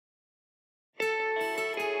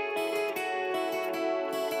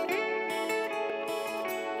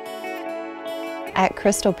At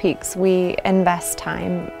Crystal Peaks, we invest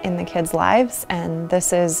time in the kids' lives, and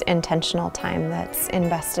this is intentional time that's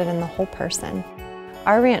invested in the whole person.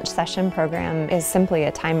 Our Ranch Session program is simply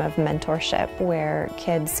a time of mentorship where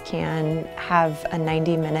kids can have a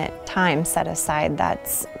 90-minute time set aside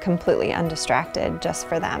that's completely undistracted just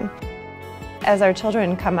for them. As our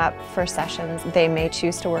children come up for sessions, they may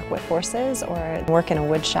choose to work with horses or work in a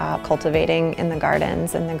wood shop, cultivating in the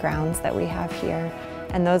gardens and the grounds that we have here.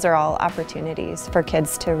 And those are all opportunities for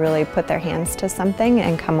kids to really put their hands to something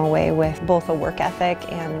and come away with both a work ethic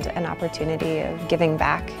and an opportunity of giving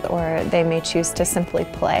back. Or they may choose to simply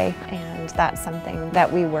play, and that's something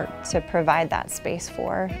that we work to provide that space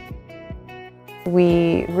for.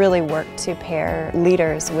 We really work to pair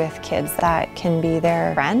leaders with kids that can be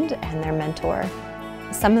their friend and their mentor.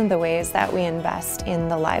 Some of the ways that we invest in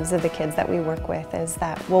the lives of the kids that we work with is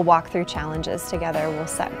that we'll walk through challenges together, we'll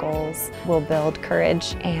set goals, we'll build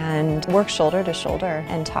courage and work shoulder to shoulder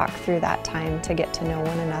and talk through that time to get to know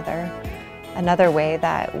one another. Another way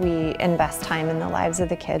that we invest time in the lives of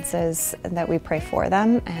the kids is that we pray for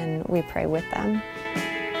them and we pray with them.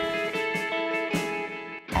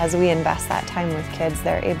 As we invest that time with kids,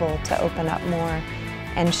 they're able to open up more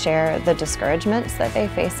and share the discouragements that they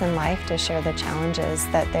face in life, to share the challenges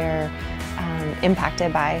that they're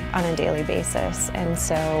impacted by on a daily basis. And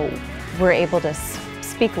so we're able to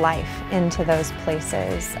speak life into those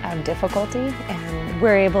places of difficulty, and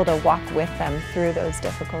we're able to walk with them through those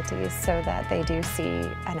difficulties so that they do see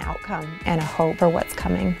an outcome and a hope for what's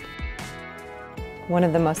coming. One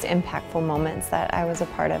of the most impactful moments that I was a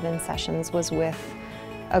part of in sessions was with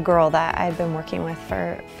a girl that I'd been working with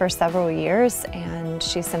for several years, and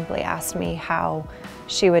she simply asked me how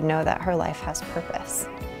she would know that her life has purpose.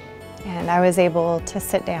 And I was able to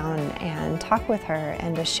sit down and talk with her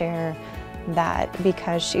and to share that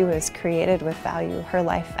because she was created with value, her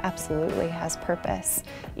life absolutely has purpose,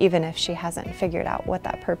 even if she hasn't figured out what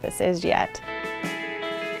that purpose is yet.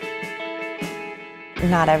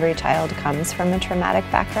 Not every child comes from a traumatic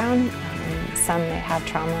background. Some may have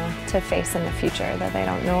trauma to face in the future that they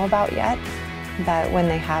don't know about yet, but when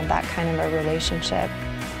they have that kind of a relationship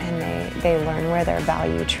and they learn where their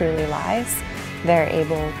value truly lies, they're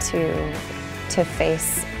able to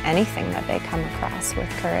face anything that they come across with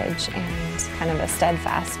courage and kind of a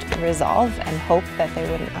steadfast resolve and hope that they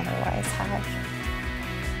wouldn't otherwise have.